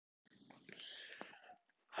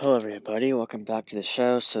Hello, everybody. Welcome back to the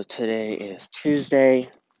show. So, today is Tuesday,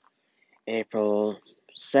 April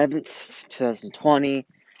 7th, 2020.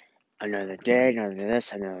 Another day, another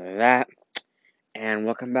this, another that. And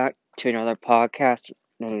welcome back to another podcast.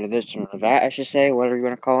 Another this, another that, I should say. Whatever you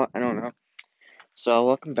want to call it. I don't know. So,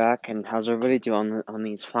 welcome back. And how's everybody doing on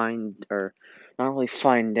these fine, or not really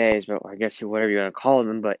fine days, but I guess whatever you want to call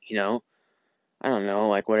them. But, I don't know,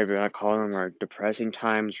 like whatever you want to call them, or depressing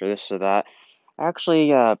times, or this or that.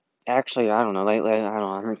 Actually, I don't know. Lately, I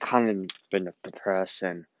don't know. I've kind of been depressed,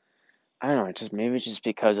 and I don't know. Just maybe just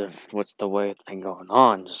because of what's the way it's been going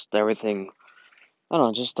on. Just everything. I don't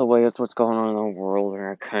know. Just the way of what's going on in the world and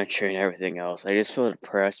our country and everything else. I just feel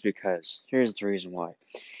depressed because here's the reason why.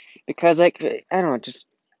 Because I don't know. Just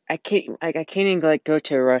I can't even like go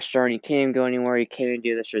to a restaurant. You can't even go anywhere. You can't even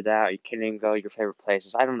do this or that. You can't even go to your favorite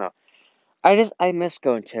places. I don't know. I miss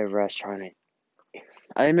going to a restaurant.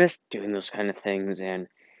 I miss doing those kind of things and.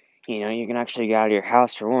 You can actually get out of your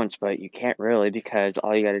house for once, but you can't really because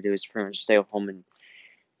all you got to do is pretty much stay home and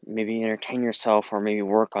maybe entertain yourself or maybe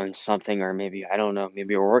work on something or maybe I don't know,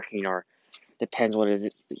 maybe you're working or depends what it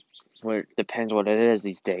is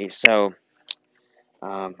these days. So,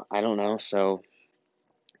 I don't know. So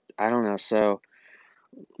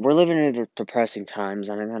we're living in depressing times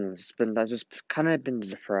and I don't know, I just kind of been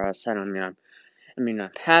depressed. I'm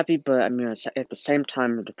happy, but at the same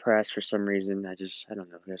time I'm depressed for some reason. I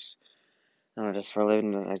don't know, just for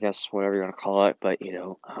living, I guess, whatever you want to call it, but,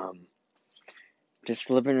 just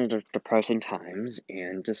living in depressing times,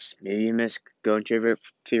 and just maybe you miss going to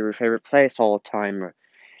your favorite place all the time,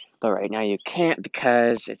 but right now you can't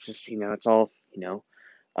because it's just, it's all,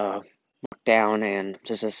 locked down, and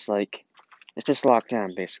it's just locked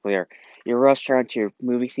down, basically, or your restaurants, your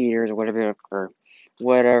movie theaters, or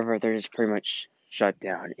whatever, they're just pretty much shut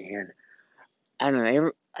down, and I don't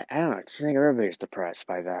know, I don't know, I just think everybody's depressed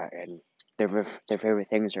by that, and their favorite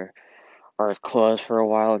things are closed for a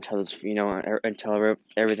while until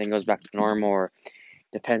everything goes back to normal, or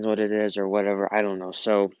depends what it is or whatever. I don't know.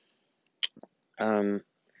 So, um,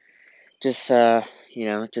 just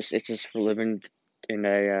it's just we're living in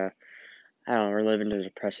I don't know, we're living in a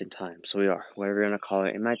depressing time. So we are, whatever you want to call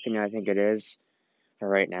it. In my opinion, I think it is for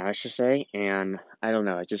right now, I should say. And I don't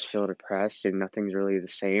know, I just feel depressed and nothing's really the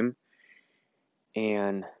same.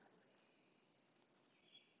 And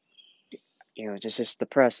just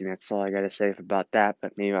depressing. That's all I gotta say about that.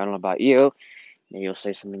 But maybe I don't know about you. Maybe you'll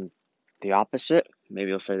say something the opposite. Maybe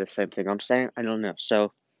you'll say the same thing I'm saying. I don't know.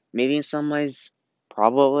 So maybe in some ways,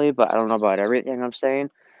 probably, but I don't know about everything I'm saying.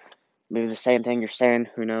 Maybe the same thing you're saying.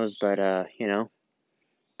 Who knows? But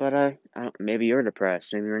But maybe you're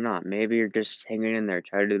depressed. Maybe you're not. Maybe you're just hanging in there,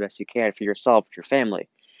 trying to do the best you can for yourself, for your family.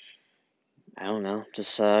 I don't know.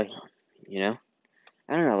 Just you know.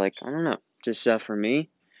 I don't know. I don't know. Just for me,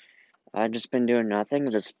 I've just been doing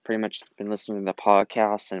nothing. Just pretty much been listening to the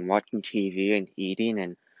podcasts and watching TV and eating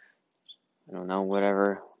and I don't know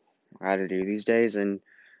whatever I had to do these days, and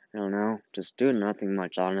I don't know, just doing nothing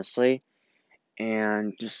much, honestly,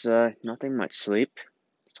 and just nothing much. Sleep.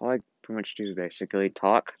 That's all I pretty much do, basically.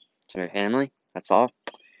 Talk to my family. That's all,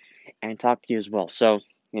 and talk to you as well. So,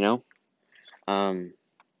 you know, um,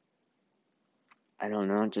 I don't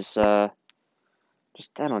know, I don't know. It's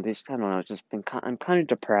just I'm kind of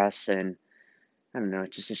depressed, and I don't know. I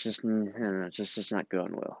don't know. It's just not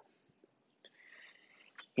going well.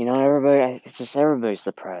 It's just everybody's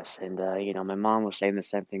depressed, and my mom was saying the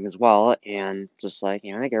same thing as well, and just I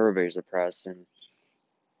think everybody's depressed, and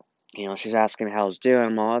she's asking me how I was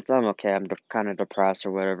doing. I'm okay. I'm kind of depressed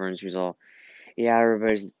or whatever. And she's all, yeah,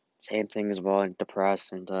 everybody's same thing as well and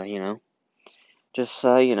depressed. And, just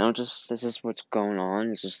this is what's going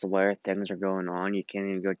on. It's just the way things are going on. You can't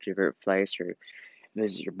even go to your favorite place or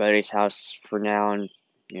visit your buddy's house for now. And,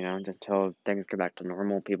 until things go back to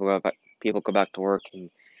normal, people go back to work and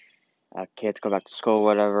kids go back to school,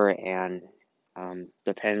 whatever. And,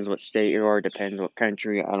 depends what state you are, depends what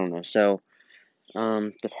country. I don't know. So,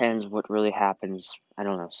 depends what really happens. I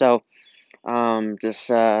don't know. So, I'm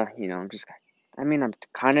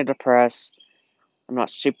kind of depressed. I'm not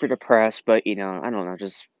super depressed, but, I don't know,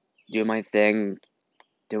 just do my thing,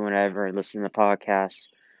 do whatever, listen to podcasts,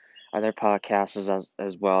 other podcasts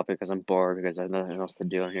as well, because I'm bored, because I have nothing else to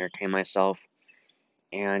do and entertain myself,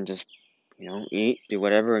 and just, eat, do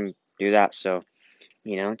whatever, and do that. So,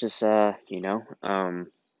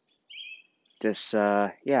 just,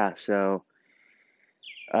 yeah, so,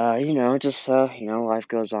 life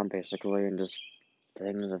goes on basically, and just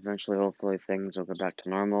things eventually, hopefully, things will go back to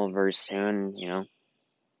normal very soon. You know,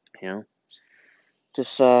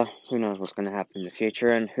 just who knows what's gonna happen in the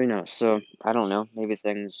future, and who knows. So I don't know. Maybe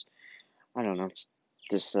things. I don't know.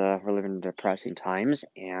 we're living in depressing times,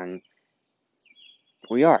 and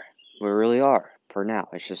we really are, for now,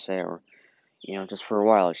 let's just say, or, just for a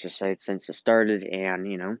while, let's just say, since it started,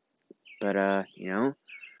 and, but, yeah,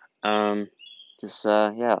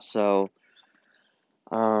 so,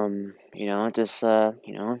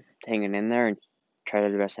 hanging in there and try to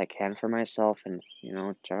do the best I can for myself, and, I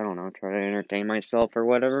don't know, try to entertain myself or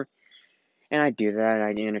whatever. And I do that. I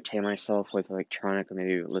entertain myself with electronic, or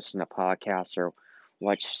maybe listen to podcasts, or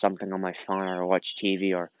watch something on my phone, or watch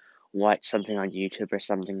TV, or watch something on YouTube or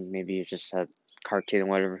something. Maybe it's just a cartoon or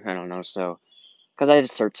whatever. I don't know. So, because I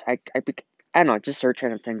just search, I don't know, just search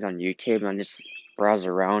random things on YouTube, and I just browse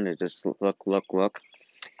around and just look.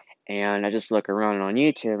 And I just look around on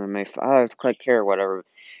YouTube and click here or whatever.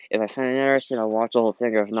 If I find it interesting, I'll watch the whole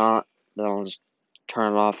thing. If not, then I'll just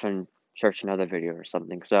turn it off and search another video or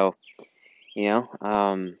something. So, you know,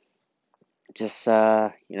 um, that's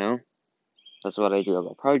what I do.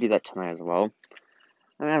 I'll probably do that tonight as well.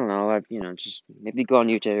 I don't know. Just maybe go on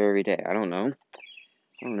YouTube every day. I don't know.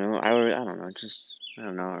 I don't know. I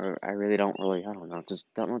don't know. I really don't really. I don't know. Just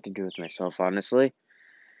don't know what to do with myself, honestly.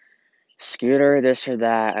 Scooter, this or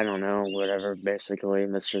that. I don't know. Whatever. Basically,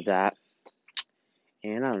 this or that.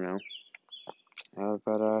 And I don't know.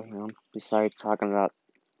 Besides talking about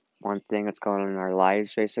one thing that's going on in our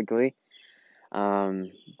lives, basically.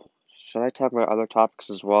 Um, should I talk about other topics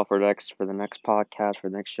as well for the next podcast, for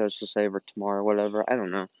the next shows to say, or tomorrow, whatever? I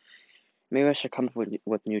don't know. Maybe I should come up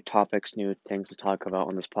with new topics, new things to talk about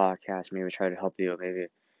on this podcast. Maybe try to help you.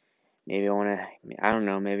 Maybe I want to. I don't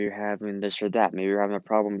know. Maybe you're having this or that. Maybe you're having a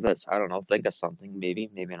problem with this. I don't know. Think of something. Maybe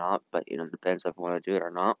not. But depends if I want to do it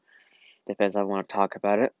or not. Depends if I want to talk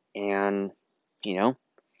about it. And you know,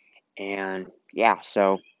 and yeah.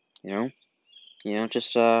 So you know,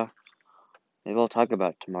 just maybe we'll talk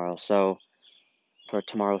about it tomorrow. So for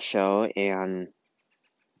tomorrow's show, and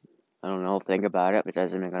I don't know, think about it. It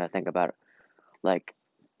doesn't mean I'm gonna think about it like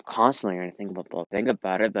constantly or anything, but I'll think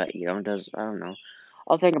about it. But I don't know.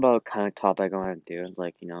 I'll think about what kind of topic I want to do. It's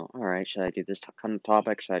like, all right, should I do this kind of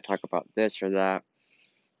topic? Should I talk about this or that?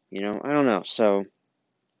 I don't know. So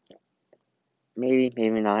maybe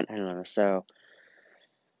not. I don't know. So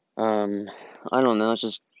um, I don't know. It's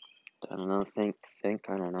just I don't know. Think. I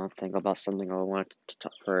don't know. Think about something I want to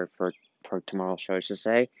talk for tomorrow's show to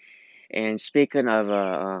say. And speaking of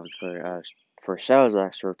for shows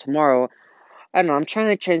for tomorrow. I don't know. I'm trying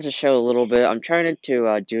to change the show a little bit. I'm trying to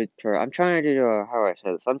I'm trying to do how do I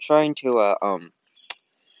say this? I'm trying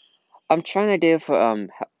to do for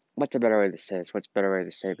what's a better way to say this? What's a better way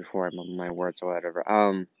to say it before I mumble my words or whatever?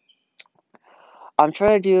 I'm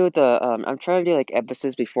trying to do like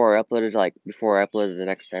episodes before I uploaded the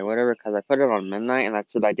next day, whatever. Because I put it on midnight, and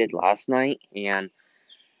that's what I did last night, and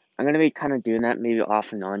I'm gonna be kind of doing that maybe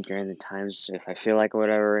off and on during the times if I feel like or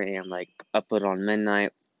whatever, and like upload on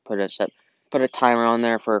midnight, put a timer on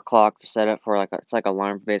there for a clock to set it for it's like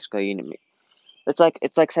alarm basically. It's like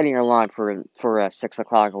setting your alarm for 6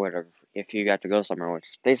 o'clock or whatever if you got to go somewhere, which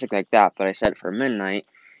is basically like that. But I set it for midnight,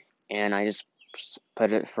 and I just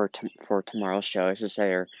put it for tomorrow's show, I should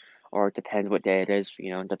say, or it depends what day it is.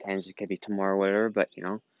 It depends. It could be tomorrow or whatever, but you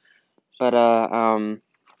know, I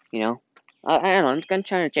don't know. I'm gonna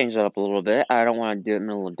try to change it up a little bit. I don't want to do it in the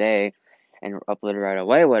middle of the day and upload it right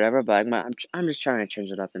away, whatever. But I'm just trying to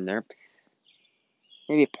change it up in there.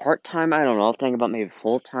 Maybe part time. I don't know. I'll think about maybe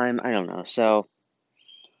full time. I don't know. So,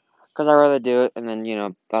 because I rather do it and then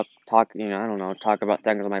about talk. I don't know. Talk about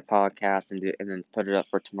things on my podcast and then put it up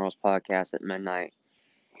for tomorrow's podcast at midnight,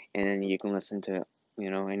 and then you can listen to it.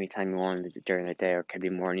 Anytime you want during the day, or it could be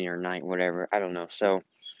morning or night, whatever. I don't know. So.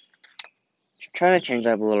 Trying to change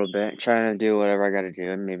up a little bit, trying to do whatever I gotta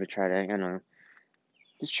do, and maybe try to,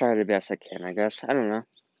 just try the best I can, I guess. I don't know.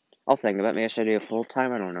 I'll think about it. Maybe I should do it full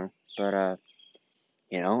time, I don't know. But,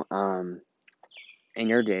 you know, um, in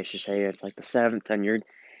your day, I should say it's like the 7th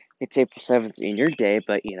it's April 7th in your day,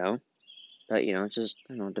 it's just,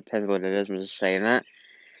 it depends what it is. I'm just saying that.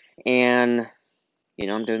 And,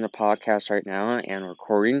 I'm doing the podcast right now and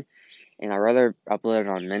recording, and I'd rather upload it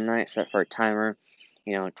on midnight, set for a timer,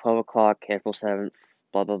 12 o'clock, April 7th,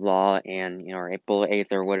 blah, blah, blah, and, or April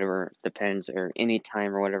 8th or whatever, depends, or any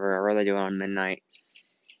time or whatever. I'd rather do it on midnight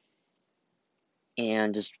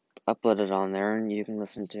and just upload it on there, and you can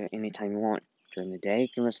listen to it anytime you want during the day. You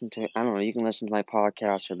can listen to, I don't know, you can listen to my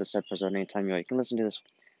podcast or this episode anytime you want. You can listen to this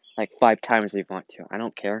like 5 times if you want to. I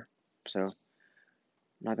don't care. So, I'm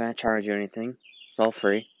not going to charge you anything. It's all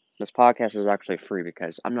free. This podcast is actually free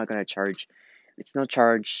because I'm not going to charge. It's no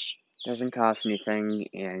charge, doesn't cost anything,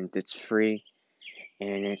 and it's free.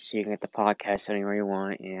 And you can get the podcast anywhere you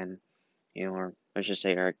want, and or I should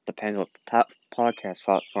say, or depends what podcast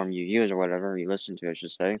platform you use or whatever you listen to, I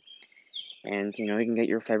should say. And, you can get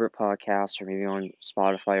your favorite podcast or maybe on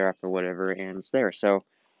Spotify or Apple or whatever, and it's there. So,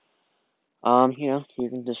 you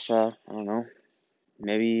can just, I don't know,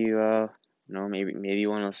 maybe maybe you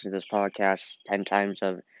want to listen to this podcast 10 times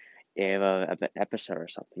of an episode or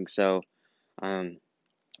something. So, um,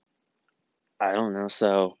 I don't know.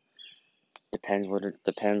 So, depends, what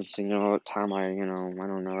time I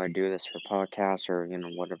don't know, I do this for podcasts or,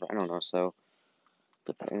 whatever. I don't know. So,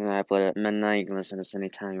 and I upload it at midnight. You can listen to this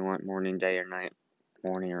anytime you want, morning, day, or night,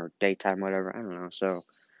 morning or daytime, whatever. I don't know. So,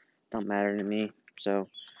 don't matter to me. So,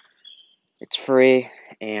 it's free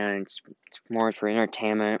and it's more for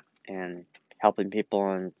entertainment and helping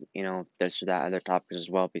people and, this or that other topics as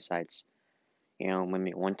well besides,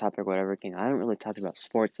 maybe one topic, whatever. I haven't really talked about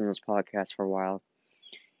sports in this podcast for a while.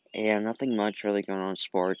 And nothing much really going on in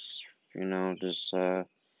sports. Just I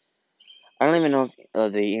don't even know if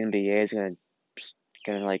the NBA is gonna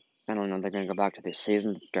like I don't know they're gonna go back to the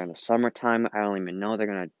season during the summertime. I don't even know they're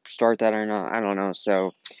gonna start that or not. I don't know.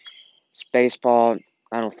 So it's baseball.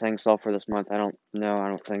 I don't think so for this month. I don't know. I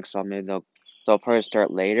don't think so. Maybe they'll probably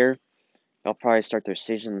start later. They'll probably start their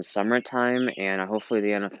season in the summertime, and hopefully the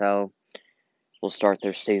NFL will start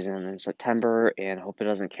their season in September. And I hope it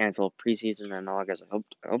doesn't cancel preseason in August. I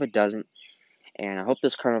hope it doesn't. And I hope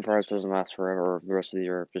this coronavirus doesn't last forever or the rest of the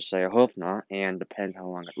year. Just say I hope not, and depends how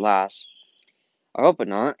long it lasts. I hope it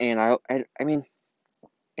not. And I mean,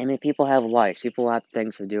 people have lives. People have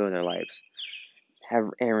things to do in their lives. Have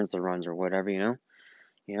errands to run or whatever.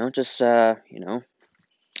 Just um,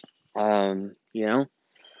 you know.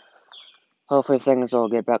 Hopefully things will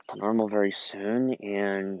get back to normal very soon.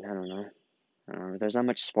 And I don't know. There's not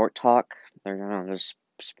much sport talk. There's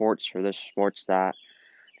sports for this, sports that.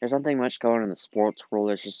 There's nothing much going on in the sports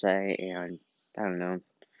world, I should say. And I don't know.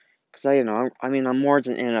 Because I'm more as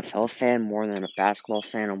an NFL fan more than a basketball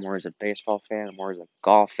fan. I'm more as a baseball fan. I'm more as a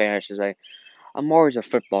golf fan, I should say. I'm more as a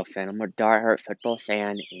football fan. I'm a diehard football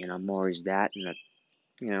fan, and I'm more as that, you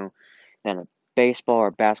know, than a baseball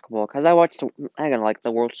or basketball. Because I can like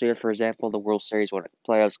the World Series, for example, the World Series when the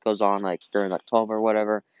playoffs goes on, like during like 12 or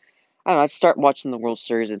whatever. I don't know. I start watching the World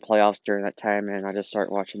Series and playoffs during that time, and I just start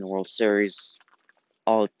watching the World Series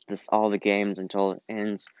all the games until it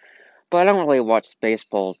ends. But I don't really watch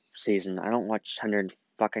baseball season. I don't watch 100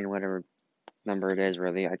 fucking whatever number it is,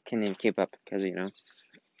 really. I can't even keep up because, I don't know,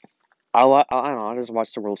 I'll just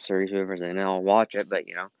watch the World Series, whoever's in it, I'll watch it, but,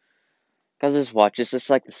 because I just watch it's just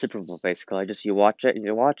like the Super Bowl, basically. You watch it and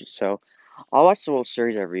you watch it, so I'll watch the World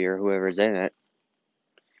Series every year, whoever's in it,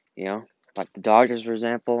 you know? Like the Dodgers, for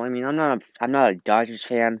example. I mean, I'm not a Dodgers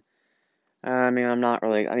fan. I'm not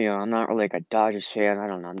really like a Dodgers fan. I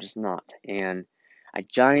don't know, I'm just not. And a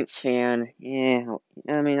Giants fan, yeah,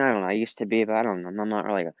 I don't know, I used to be, but I don't know, I'm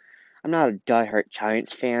not a diehard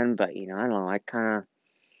Giants fan, but, I don't know, I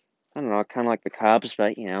don't know, I kind of like the Cubs,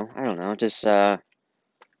 but, I don't know, I don't know,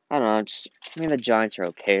 the Giants are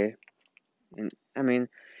okay. And,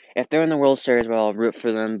 if they're in the World Series, well, I'll root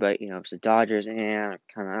for them, but, if it's the Dodgers, I don't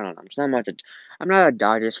know, I'm not a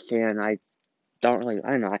Dodgers fan. I don't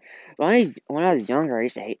know. When I was younger, I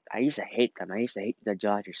used to hate them. I used to hate the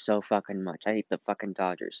Dodgers so fucking much. I hate the fucking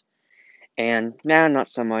Dodgers. And now, not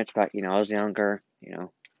so much, but, I was younger,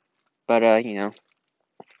 but,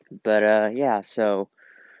 yeah, so,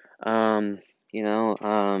 um, you know,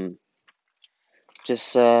 um,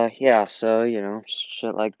 yeah, so,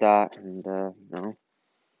 shit like that, and,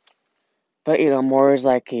 but, more as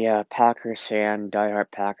like a Packers fan, diehard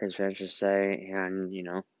Packers fan, I should say, and,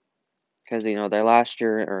 because, they last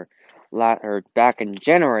year, or back in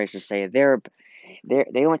January, I should say, they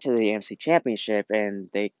went to the NFC Championship, and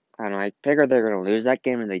I don't know, I figured they were going to lose that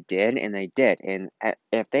game, and they did, and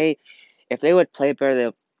if they would play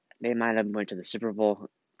better, they might have went to the Super Bowl,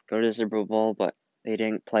 go to the Super Bowl, but they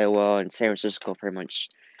didn't play well, and San Francisco pretty much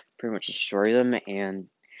destroyed them, and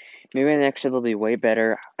maybe next year they'll be way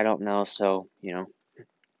better. I don't know. So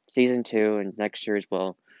season two and next year as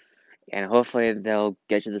well, and hopefully they'll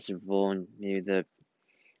get to the Super Bowl, and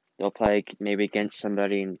they'll play maybe against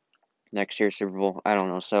somebody in next year's Super Bowl. I don't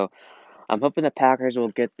know. So I'm hoping the Packers will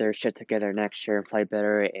get their shit together next year and play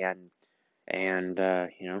better, and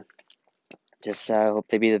just hope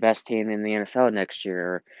they be the best team in the NFL next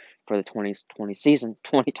year for the 2020 season.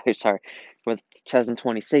 2020, sorry, for the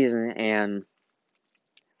 2020 season, and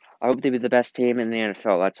I hope they be the best team in the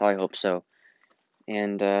NFL. That's all I hope so.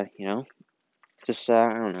 And I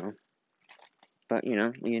don't know. But you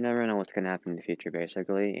never know what's gonna happen in the future,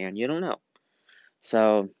 basically, and you don't know.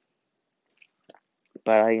 So,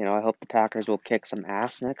 but I hope the Packers will kick some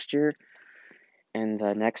ass next year, in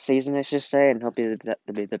the next season, I should say, and hope to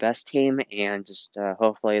be the best team, and just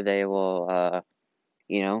hopefully they will,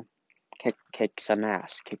 you know, kick some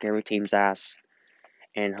ass, kick every team's ass,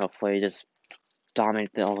 and hopefully just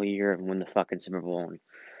dominate the whole year and win the fucking Super Bowl and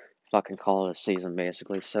fucking call it a season,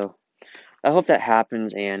 basically. So I hope that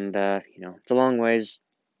happens, and it's a long ways.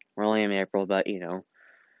 We're only in April, but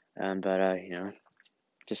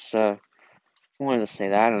just wanted to say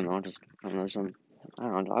that. I don't know, just I don't know some. I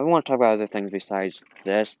don't know. I want to talk about other things besides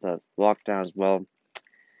this, the lockdown as well,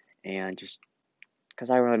 and just because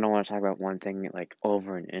I really don't want to talk about one thing like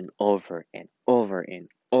over and over and over and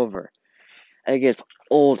over. It gets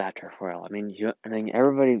old after a while. I mean, I think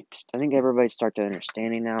everybody's starting to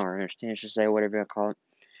understanding now, or understand, I should say, whatever you call it.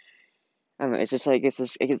 I don't know. It's just like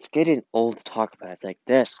it's getting old to talk about. It's like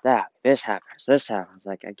this happens, this happens.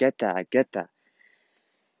 Like I get that, I get that.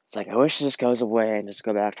 It's like I wish this goes away and just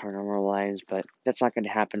go back to our normal lives, but that's not going to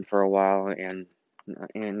happen for a while, and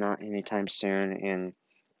not anytime soon. And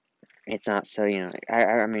it's not so.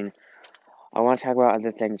 I mean, I want to talk about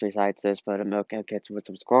other things besides this, but I'm okay. Okay, it's what's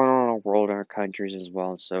going on in the world and our countries as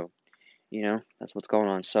well. So that's what's going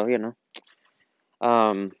on. So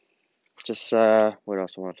um, just what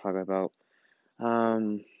else I want to talk about?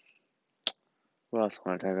 Um, what else I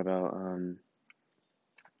want to talk about?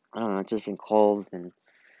 I don't know. It's just been cold and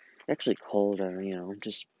actually cold.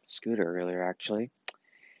 Just scooter earlier actually,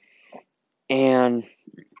 and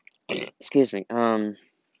excuse me.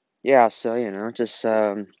 Yeah. So just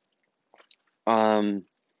um, I don't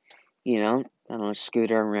know,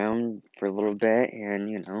 scooter around for a little bit,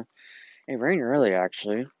 and it rained earlier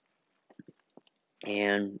actually.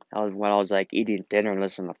 And while I was like eating dinner and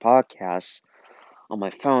listening to podcasts on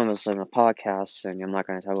my phone, listening to podcasts, and I'm not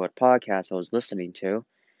going to tell you what podcast I was listening to.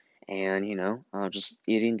 And I was just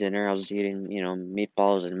eating dinner. I was eating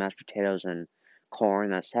meatballs and mashed potatoes and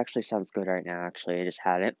corn. That actually sounds good right now. Actually, I just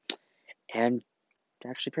had it, and it's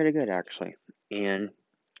actually pretty good actually. And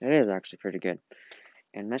it is actually pretty good.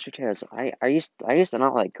 And mashed potatoes, I used to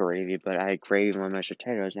not like gravy, but I had gravy on my mashed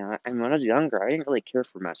potatoes. And when I was younger, I didn't really care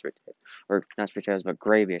for mashed potatoes, but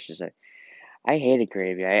gravy, I should say. I hated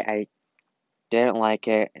gravy. I didn't like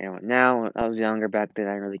it. And now, when I was younger back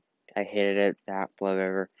then, I hated it, that,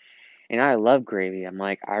 whatever. And I love gravy. I'm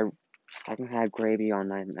like, I can have gravy on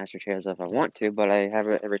my mashed potatoes if I want to, but I have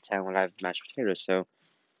it every time when I have mashed potatoes. So,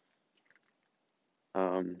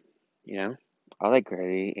 um, you know, I like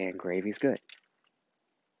gravy, and gravy's good.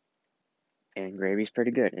 And gravy's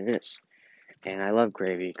pretty good. It is. And I love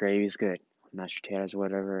gravy. Gravy's good. Mashed potatoes,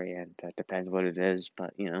 whatever, and that depends what it is,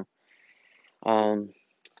 but Um,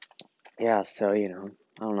 yeah, so I don't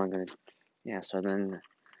know, yeah, so then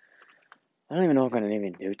I don't even know what I'm gonna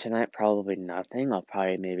even do tonight. Probably nothing. I'll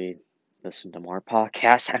probably maybe listen to more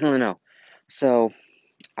podcasts. I don't know. So,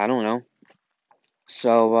 I don't know.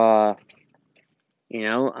 So, you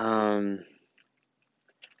know, um,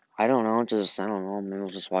 I don't know. I don't know. Maybe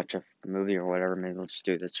we'll just watch a movie or whatever. Maybe we'll just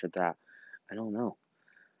do this or that. I don't know.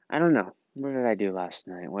 I don't know. What did I do last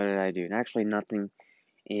night? What did I do? Actually, nothing.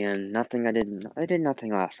 And nothing. I did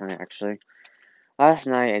nothing last night. Actually, last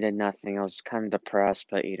night I did nothing. I was kind of depressed,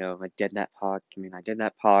 but I did that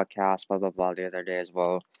podcast. Blah blah blah. The other day as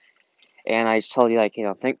well. And I just told you like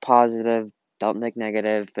think positive. Don't think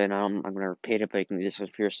negative. And I'm gonna repeat it, but you can listen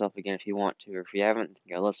for yourself again if you want to, or if you haven't,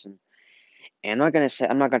 you can listen. And I'm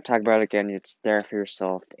not gonna talk about it again. It's there for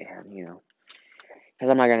yourself, and because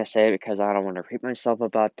I'm not gonna say it because I don't want to repeat myself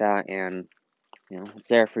about that, and it's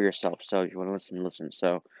there for yourself. So if you want to listen, listen.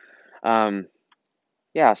 So um,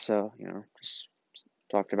 yeah. So just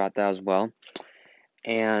talked about that as well,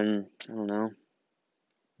 and I don't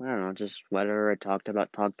know, just whatever I talked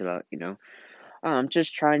about.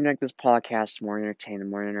 Just trying to make this podcast more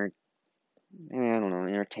entertaining, I don't know,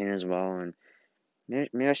 entertaining as well, and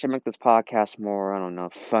maybe I should make this podcast more, I don't know,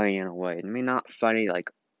 funny in a way. I mean, not funny like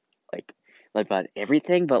about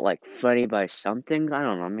everything, but like funny by some things. I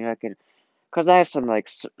don't know. I mean, I could, cause I have some I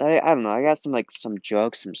don't know. I got some some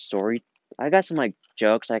jokes, some story. I got some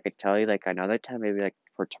jokes I could tell you like another time, maybe like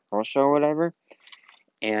for tomorrow's show or whatever.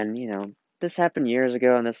 And this happened years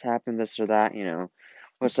ago, and this happened, this or that.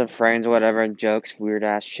 With some friends, or whatever, and jokes, weird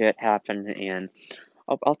ass shit happened, and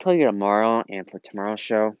I'll tell you tomorrow. And for tomorrow's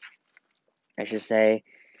show, I should say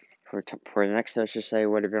for the next show, I should say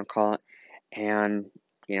whatever you call it, and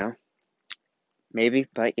you know maybe,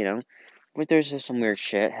 but but there's just some weird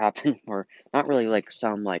shit happen, or not really like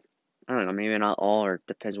some I don't know, maybe not all, or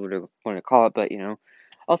depends what you want to call it, but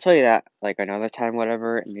I'll tell you that like another time,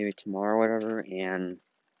 whatever, and maybe tomorrow, whatever, and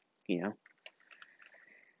you know,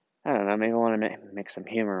 I don't know, maybe I want to make some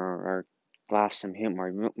humor or laugh some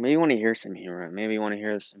humor. Maybe you want to hear some humor. Maybe you want to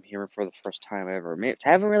hear some humor for the first time ever. Maybe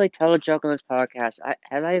I haven't really told a joke on this podcast.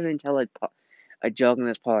 Have I even told a joke on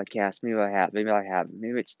this podcast? Maybe I have. Maybe I have.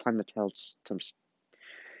 Maybe it's time to tell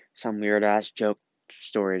some weird ass joke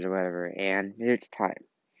stories or whatever. And maybe it's time.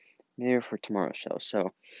 Maybe for tomorrow's show.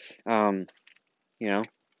 So, you know,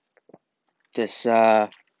 just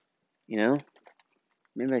you know,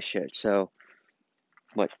 maybe I should. So,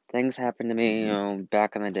 what things happened to me,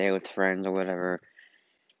 back in the day with friends or whatever.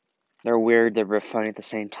 They're weird, they're funny at the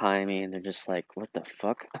same time, and they're just like, what the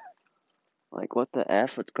fuck? Like, what the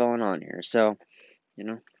F? What's going on here? So, you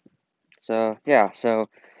know, yeah,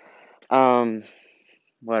 um,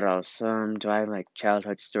 what else? Do I have, like,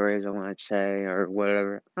 childhood stories I want to say, or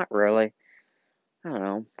whatever? Not really. I don't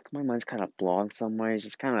know. My mind's kind of blah in some ways.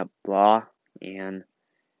 It's kind of blah, and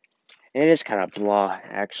it is kind of blah,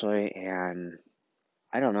 actually, and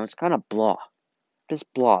I don't know, it's kind of blah. Just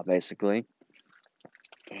blah, basically.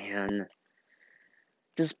 And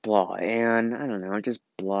just blah, and I don't know, just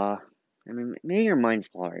blah. I mean, maybe your mind's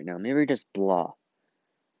blah right now. Maybe you're just blah.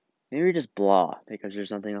 Maybe you're just blah because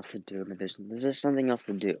there's nothing else to do. But there's just something else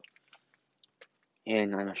to do,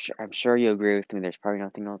 and I'm sure you agree with me. There's probably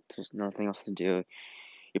nothing else. There's nothing else to do.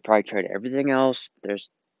 You probably tried everything else.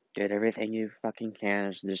 Did everything you fucking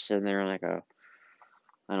can. Just sitting there like a,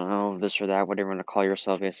 I don't know, this or that, whatever you want to call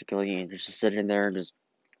yourself, basically, and you're just sitting there and just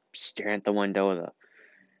staring at the window with a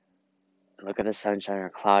look at the sunshine or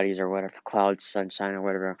cloudies or whatever, clouds, sunshine or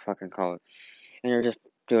whatever I fucking call it, and you're just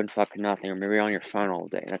doing fucking nothing, or maybe you're on your phone all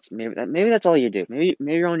day. Maybe that's all you do. Maybe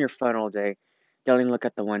you're on your phone all day. Don't even look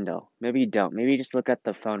at the window. Maybe you don't. Maybe you just look at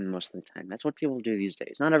the phone most of the time. That's what people do these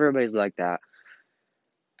days. Not everybody's like that.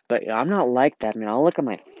 But I'm not like that. I mean, I'll look at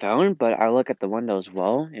my phone, but I look at the window as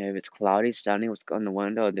well. And if it's cloudy, sunny, what's on the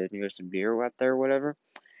window, there's maybe some beer out there or whatever.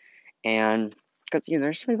 And because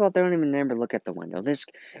there's some people out there don't even never look at the window.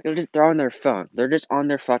 They're on their phone. They're just on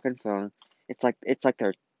their fucking phone. It's like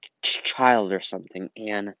their child or something,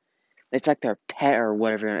 and it's like their pet or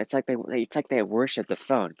whatever. It's like they worship the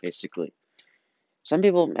phone basically. Some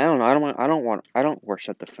people, I don't know. I don't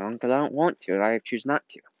worship the phone because I don't want to, and I choose not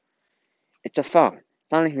to. It's a phone.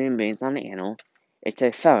 It's not a human being. It's not an animal. It's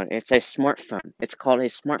a phone. It's a smartphone. It's called a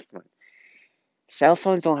smartphone. Cell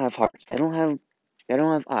phones don't have hearts. They don't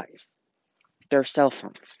have eyes. They're cell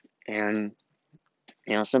phones, and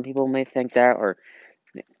some people may think that, or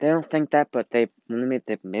they don't think that, but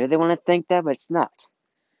maybe they want to think that, but it's not.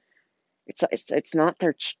 It's not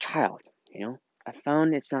their child. A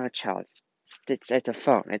phone. It's not a child. It's a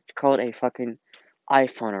phone. It's called a fucking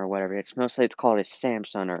iPhone or whatever. It's called a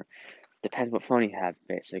Samsung, or depends what phone you have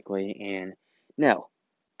basically. And no,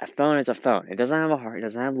 a phone is a phone. It doesn't have a heart. It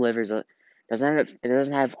doesn't have livers. It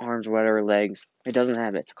doesn't have arms or whatever, legs. It doesn't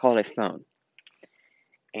have it. It's called a phone.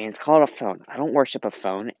 And it's called a phone. I don't worship a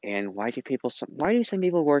phone. And why do some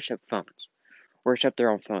people worship phones? Worship their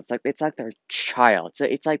own phones. It's like their child.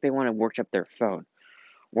 It's like they want to worship their phone.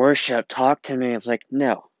 Worship, talk to me. It's like,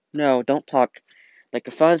 no, no, don't talk. Like,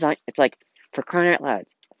 the phone is not. It's like, for crying out loud,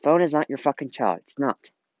 phone is not your fucking child. It's not.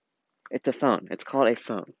 It's a phone. It's called a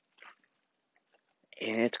phone.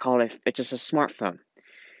 And it's just a smartphone.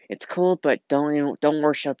 It's cool, but don't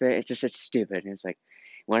worship it. It's stupid. And it's like,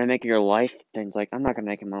 you want to make it your life? Then it's like, I'm not gonna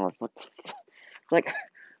make it my life. What the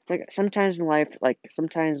It's like sometimes in life,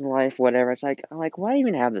 whatever. It's like, why do you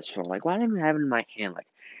even have this phone? Like, why do I even have it in my hand? Like,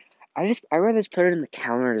 I rather just put it in the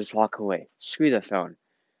counter and just walk away. Screw the phone.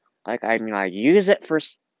 Like, I mean, I use it for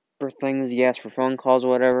things, yes, for phone calls or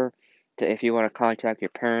whatever. If you want to contact your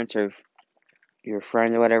parents or your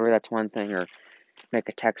friends or whatever, that's one thing. Or make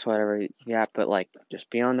a text, whatever. Yeah, but like,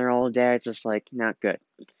 just be on there all day. It's just like not good.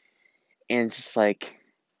 And it's just like,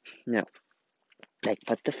 no. Like,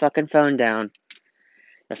 put the fucking phone down.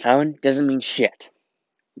 The phone doesn't mean shit.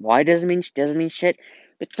 Why doesn't mean shit?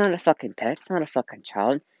 It's not a fucking pet. It's not a fucking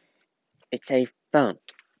child. It's a phone.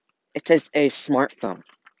 It's just a smartphone.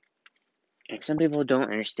 And some people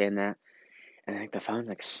don't understand that. And think the phone's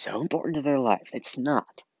like so important to their lives. It's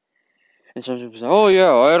not. And some people say, "Oh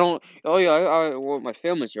yeah, I don't. Oh yeah, well, my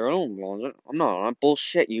family's here. I don't want it. I'm not on it.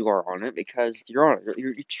 Bullshit. You are on it because you're on it.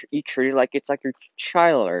 You treat it like it's like your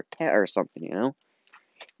child or pet or something.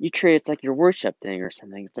 You treat it like your worship thing or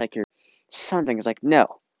something. It's like your something. It's like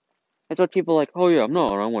no. That's what people like. Oh yeah, I'm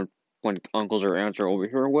not. I don't want when uncles or aunts are over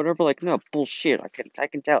here or whatever. Like no bullshit. I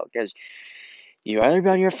can tell because you either be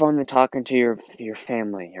on your phone than talking to your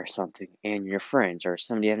family or something, and your friends, or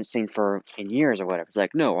somebody you haven't seen for in years or whatever. It's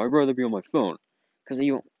like, no, I'd rather be on my phone. Because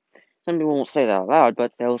some people won't say that out loud,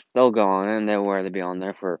 but they'll go on and they'll rather be on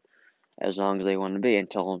there for as long as they want to be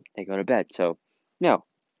until they go to bed. So, no,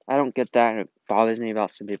 I don't get that. It bothers me about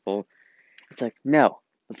some people. It's like, no,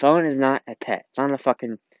 the phone is not a pet. It's not a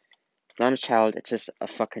child. It's just a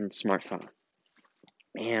fucking smartphone.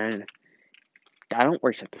 And I don't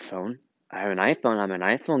worship the phone. I have an iPhone. I'm an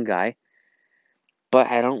iPhone guy. But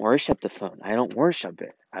I don't worship the phone. I don't worship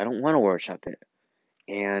it. I don't want to worship it.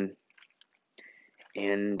 And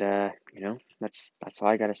that's all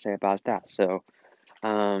I gotta say about that. So,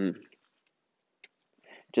 um,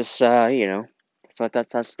 just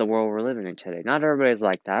that's the world we're living in today. Not everybody's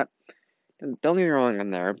like that. Don't get me wrong,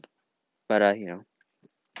 I'm there, but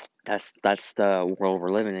that's the world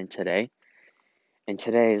we're living in today. In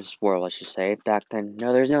today's world, let's just say. Back then,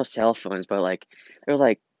 no, there's no cell phones, but there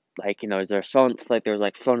was there's phone there was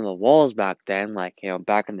like phone on the walls back then,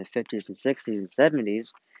 back in the 50s and 60s and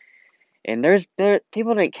 70s. And there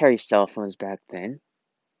people didn't carry cell phones back then.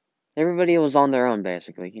 Everybody was on their own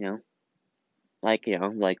basically.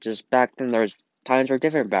 Just back then there's times were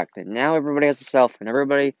different back then. Now everybody has a cell phone.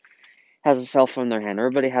 Everybody has a cell phone in their hand.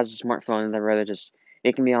 Everybody has a smartphone and they're rather just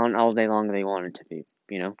it can be on all day long if they want it to be,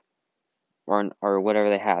 or whatever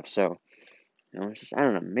they have. So, it's just I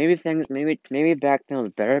don't know. Maybe back then was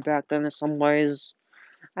better back then in some ways.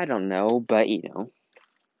 I don't know, but do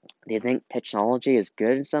you think technology is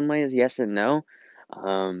good in some ways? Yes and no.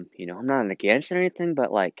 I'm not against anything, but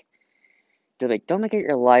don't make it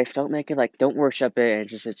your life. Don't make it don't worship it.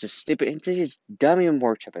 And it's just stupid. It's just dumb even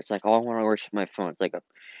worship. It's like, oh, I want to worship my phone. It's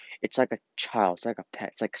like a child. It's like a pet.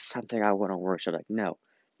 It's like something I want to worship. Like no,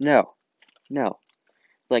 no, no.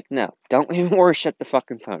 No. Don't even worship the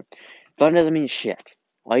fucking phone. Phone doesn't mean shit.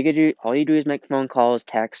 All you do is make phone calls,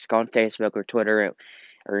 text, go on Facebook or Twitter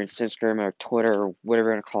or Instagram or Twitter or whatever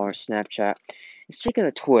you want to call it, Snapchat. And speaking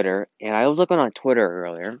of Twitter, and I was looking on Twitter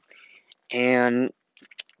earlier, and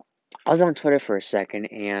I was on Twitter for a second,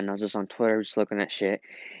 and I was just on Twitter just looking at shit,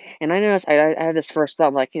 and I noticed I had this first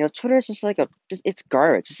thought, Twitter is just it's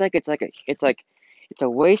garbage. It's a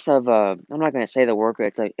waste of I'm not gonna say the word,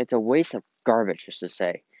 but it's a waste of garbage just to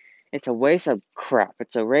say. It's a waste of crap.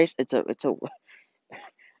 It's like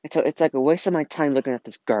a waste of my time looking at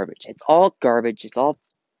this garbage. It's all garbage. It's all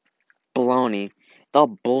baloney. It's all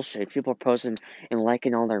bullshit. People are posting and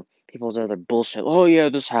liking all their people's other bullshit. Oh yeah,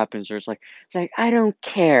 this happens. Or it's like I don't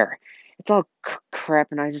care. It's all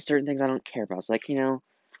crap, and I just certain things I don't care about. It's like you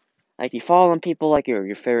follow on people like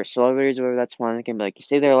your favorite celebrities or whatever. That's one thing. But you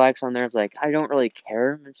see their likes on there. It's like I don't really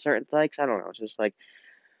care in certain likes. I don't know. It's just like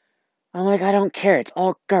I'm like I don't care. It's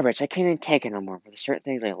all garbage. I can't even take it no more. But there's certain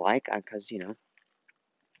things I like because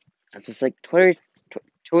it's just like Twitter.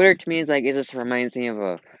 Twitter to me is it just reminds me of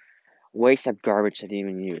a waste of garbage that I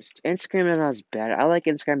even used. Instagram is not as bad. I like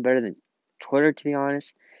Instagram better than Twitter, to be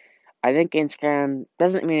honest. I think Instagram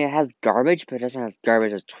doesn't mean it has garbage, but it doesn't have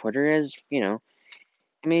garbage as Twitter is. Okay,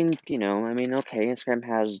 Instagram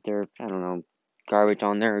has their, I don't know, garbage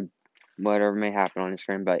on there, whatever may happen on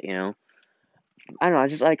Instagram, but I don't know.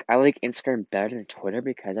 I like Instagram better than Twitter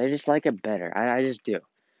because I just like it better. I just do.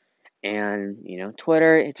 And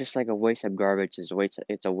Twitter, it's just like a waste of garbage. It's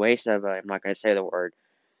a waste of. I'm not gonna say the word.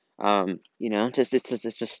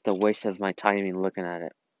 It's just a waste of my time even looking at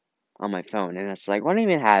it on my phone, and it's like, why don't you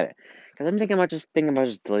even have it? Because I'm thinking about just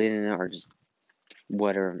deleting it or just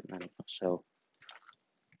whatever. I don't know. So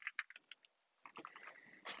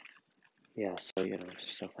yeah, so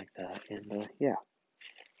just stuff like that, and yeah,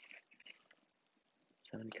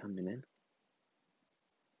 somebody coming in.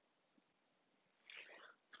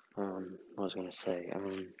 I was gonna say, is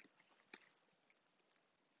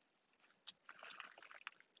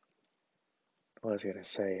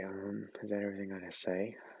that everything I gotta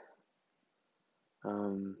say?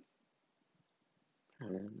 Um, I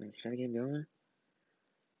don't know, should I get going?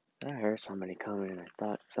 I heard somebody coming, and I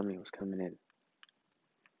thought somebody was coming in.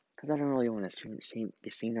 Because I don't really want to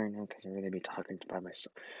be seen right now, because I'd rather be talking by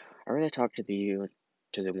myself. I'd rather talk to the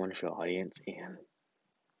wonderful audience, and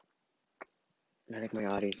I think my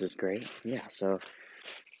audience is great. Yeah, so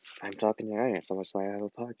I'm talking to the audience, so that's why I have a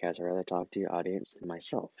podcast. I'd rather talk to your audience than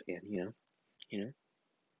myself, and you know.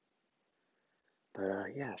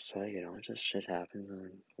 But yeah, so just shit happens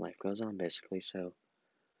and life goes on basically. So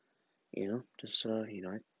just I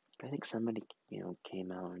think somebody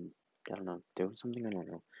came out and I don't know doing something. I don't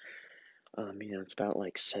know. It's about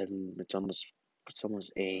like 7. It's almost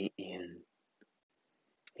 8, and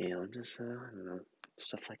just I don't know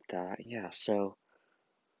stuff like that. Yeah. So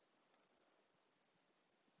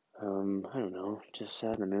I don't know. Just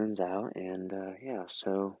the moon's out, and yeah.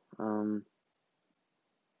 So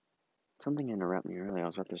something interrupted me earlier. I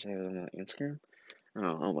was about to say on Instagram.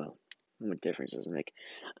 Oh well. What difference does it make?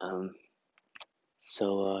 Um.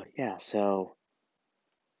 So yeah. So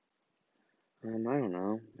I don't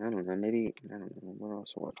know, maybe, I don't know, what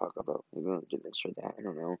else I want to talk about? Maybe we'll do this or that, I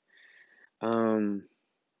don't know. Um,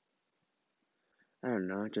 I don't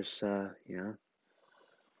know, just, that's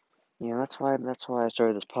why I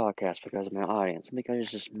started this podcast, because of my audience, and because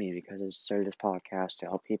it's just me, because I started this podcast to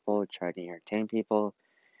help people, try to entertain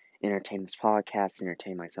this podcast,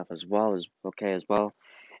 entertain myself as well.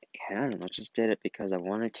 And I don't know, just did it because I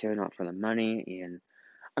wanted to, not for the money, and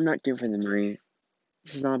I'm not doing it for the money.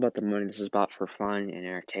 This is not about the money, this is about for fun and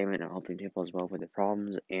entertainment and helping people as well with their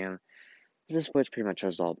problems, and this is what pretty much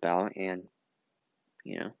is all about, and,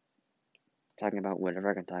 you know, talking about whatever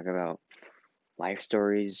I can talk about, life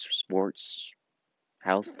stories, sports,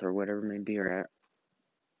 health, or whatever it may be, or,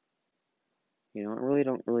 I really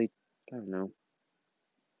don't really, I don't know.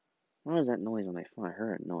 What was that noise on my phone? I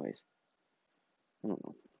heard a noise. I don't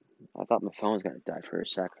know. I thought my phone was gonna die for a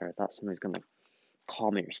second. I thought somebody's gonna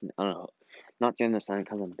call me or something. I don't know. Not doing this time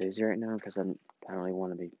because I'm busy right now, because I don't really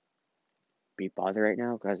want to be bothered right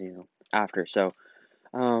now, because, after. So,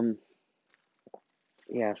 um,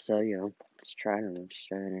 yeah, so, just trying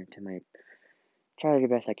try to do the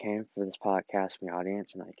best I can for this podcast, for my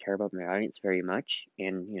audience, and I care about my audience very much.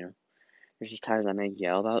 And, there's just times I may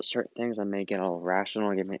yell about certain things. I may get all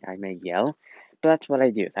rational. I may yell, but that's what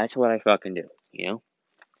I do. That's what I fucking do.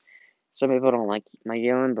 Some people don't like my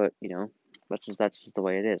yelling, but that's just the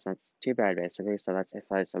way it is. That's too bad, basically. So that's if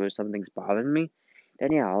something's bothering me,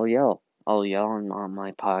 then yeah, I'll yell. I'll yell on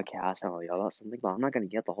my podcast. I'll yell about something, but I'm not gonna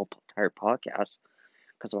yell the whole entire podcast.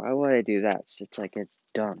 Cause why would I do that? It's like it's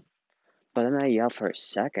dumb. But I might yell for a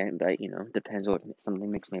second. But depends what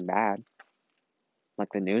something makes me mad, like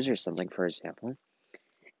the news or something, for example.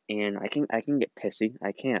 And I can get pissy.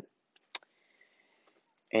 I can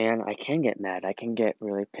get mad. I can get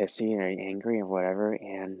really pissy and angry and whatever,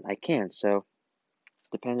 and I can. So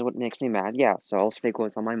depends what makes me mad. Yeah, so I'll speak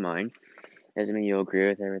what's on my mind. Doesn't mean you'll agree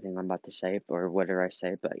with everything I'm about to say or whatever I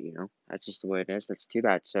say, but that's just the way it is. That's too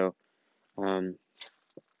bad. So, um,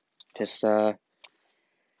 just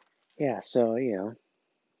yeah. So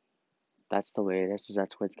that's the way it is.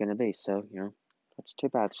 That's what it's gonna be. So that's too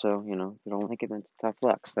bad. So if you don't like it, then it's tough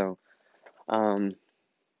luck. So, um,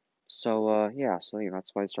 yeah. So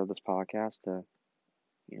that's why I started this podcast to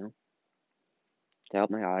you know to help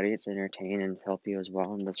my audience entertain and help you as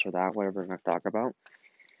well, and this or that, whatever I'm gonna talk about.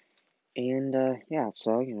 And yeah,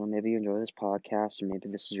 so maybe you enjoy this podcast, or maybe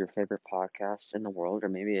this is your favorite podcast in the world, or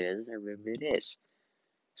maybe it isn't, or maybe it is.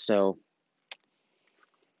 So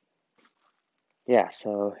yeah,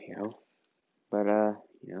 so but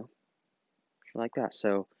like that.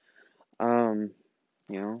 So um,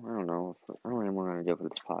 I don't know. I don't know what I'm gonna do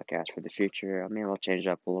with this podcast for the future. I mean, I'll change it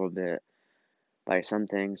up a little bit by some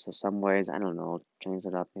things, so some ways. I don't know, change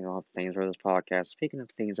it up. Maybe I'll have things for this podcast. Speaking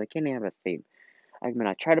of things, I can't have a theme. I mean,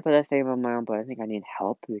 I try to put a theme on my own, but I think I need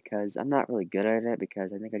help because I'm not really good at it.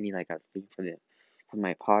 Because I think I need like a theme for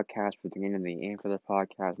my podcast, for the beginning and the end for the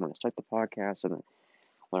podcast, when I start the podcast, and then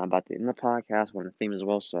when I'm about to end the podcast, when the theme as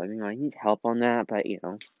well. So I need help on that, but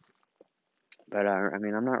I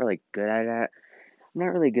mean, I'm not really good at it. I'm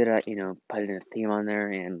not really good at putting a theme on there,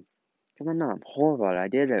 and because I'm horrible at it. I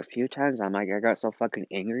did it a few times. I got so fucking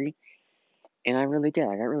angry. And I really did.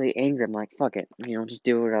 I got really angry. I'm like, fuck it. Just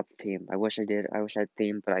do it without the theme. I wish I did. I wish I had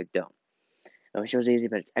theme, but I don't. I wish it was easy,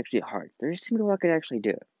 but it's actually hard. There's some people I could actually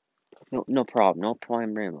do it. No problem. No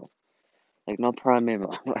problemo. Like, no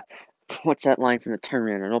problemo. What's that line from the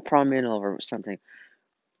Terminator? No problemo or something.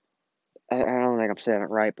 I don't think I'm saying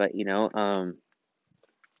it right, but,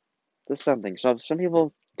 there's something. So, some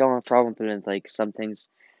people don't have a problem with like some things.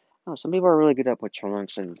 Oh, some people are really good at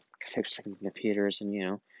electronics and fixing computers and,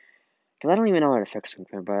 because I don't even know how to fix a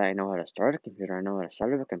computer, but I know how to start a computer. I know how to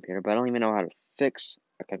set up a computer, but I don't even know how to fix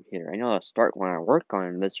a computer. I know how to start when I work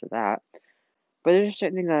on this or that. But there's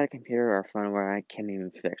certain things on a computer are fun where I can't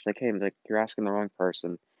even fix. I can't even, like, you're asking the wrong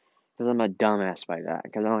person. Because I'm a dumbass by that.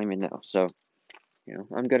 Because I don't even know. So,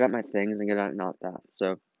 I'm good at my things and good at not that.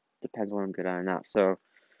 So, depends what I'm good at or not. So,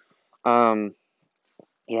 um,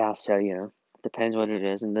 yeah, so, depends what it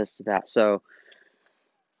is and this to that. So,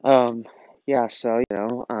 yeah, so,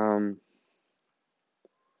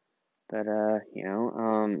 but,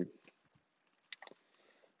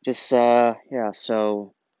 just, yeah,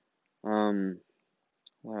 so, um,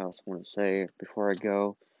 what else I want to say before I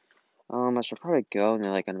go? I should probably go in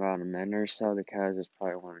about a minute or so because it's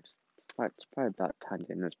probably about time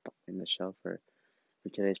to end this show for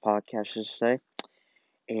today's podcast, just to say.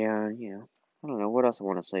 And I don't know what else I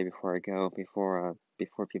want to say before I go, before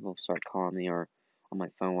people start calling me or on my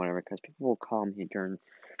phone, whatever. Because people will call me during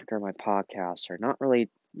my podcast, or not really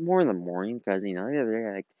more in the morning, because the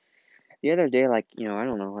other day, like I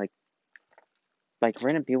don't know, like like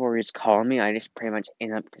random people were just calling me, I just pretty much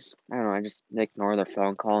end up just, I don't know, I just ignore their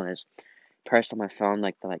phone call and just press on my phone,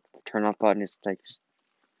 the turn off button, just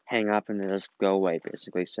hang up and then just go away,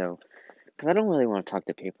 basically. So, because I don't really want to talk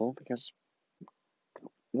to people, because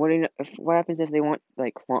what happens if they want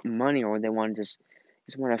money, or they want to just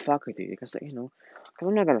want to fuck with you, because because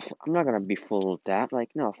I'm not gonna be fooled with that.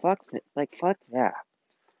 Like, no, fuck that.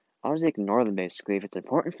 I'll just ignore them, basically. If it's an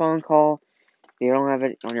important phone call, you don't have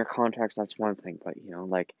it on your contacts, that's one thing. But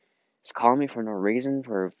just call me for no reason,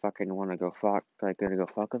 for fucking want to go fuck, like gonna go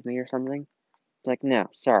fuck with me or something. It's like, no,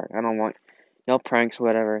 sorry, I don't want no pranks,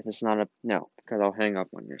 whatever. This is not a no, because I'll hang up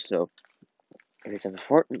on you. So if it's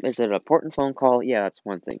an important phone call? Yeah, that's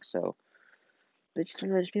one thing. So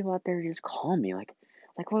there's people out there who just call me,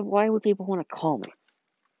 why would people want to call me?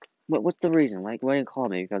 What's the reason? Like, why do you call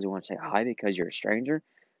me? Because you want to say hi because you're a stranger?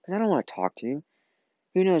 Because I don't want to talk to you.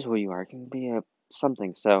 Who knows who you are? It can be a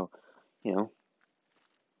something. So, you know,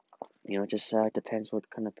 it just depends what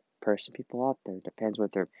kind of person people out there. Depends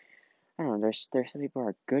what they're. I don't know. There's some people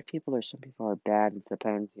are good people. There's some people are bad. It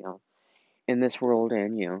depends. In this world,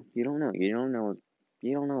 and you don't know. You don't know.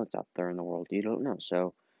 You don't know what's out there in the world. You don't know.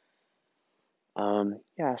 So,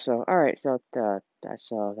 yeah. So, all right. So, that's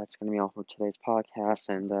gonna be all for today's podcast.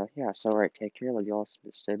 And yeah. So, all right. Take care. Love you all.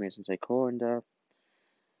 Stay amazing. Stay cool. And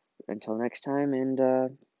until next time. And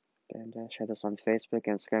share this on Facebook,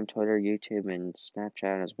 Instagram, Twitter, YouTube, and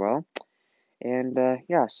Snapchat as well. And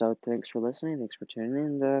yeah, so thanks for listening, thanks for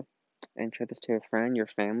tuning in, and share this to a friend, your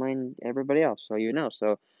family, and everybody else, so you know.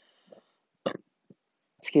 So,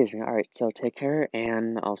 excuse me. All right, so take care,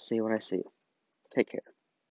 and I'll see you when I see you. Take care.